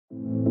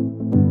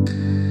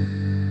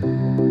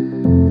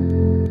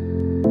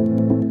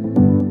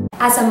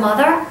As a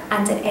mother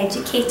and an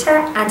educator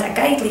and a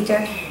guide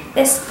leader,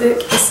 this book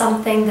is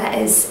something that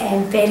is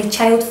very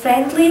child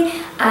friendly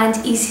and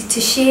easy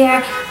to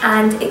share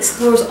and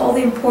explores all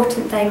the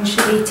important things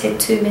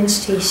related to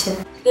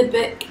menstruation. The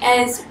book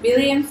is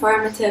really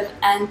informative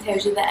and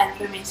tells you the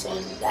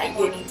information that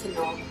you need to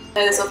know.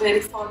 It's a very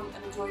fun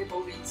and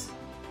enjoyable read.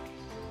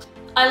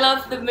 I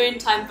love the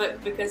Moontime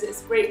book because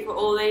it's great for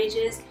all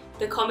ages.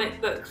 The comic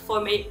book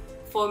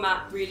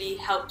format really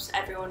helps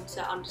everyone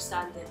to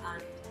understand it,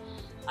 and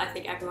I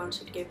think everyone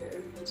should give it a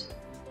read.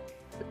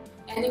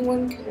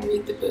 Anyone can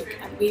read the book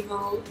and we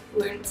will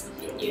learn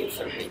something new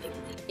from reading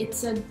it.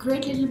 It's a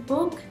great little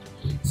book.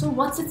 So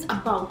what's it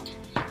about?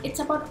 It's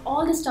about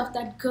all the stuff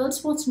that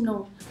girls want to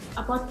know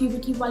about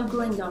puberty while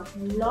growing up.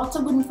 Lots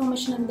of good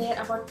information in there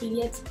about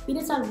periods.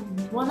 Periods are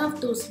one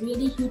of those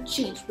really huge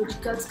change which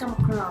girls come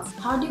across.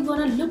 How do you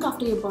gonna look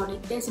after your body?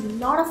 There's a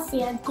lot of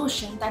fear and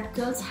caution that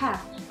girls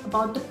have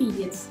about the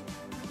periods.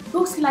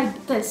 Books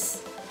like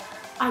this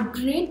are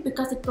great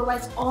because it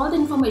provides all the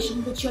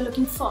information which you're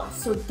looking for.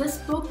 So this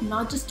book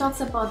not just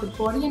talks about the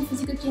body and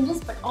physical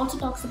changes but also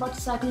talks about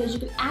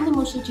psychological and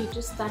emotional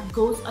changes that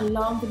goes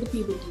along with the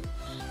puberty.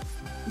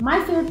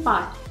 My favorite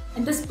part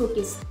in this book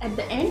is at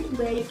the end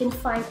where you can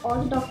find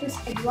all the doctor's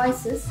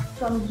advices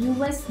from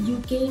US,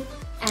 UK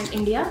and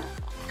India.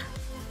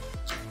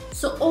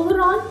 So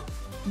overall,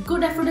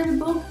 good affordable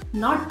book,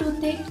 not too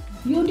thick,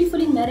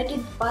 beautifully narrated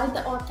by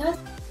the author.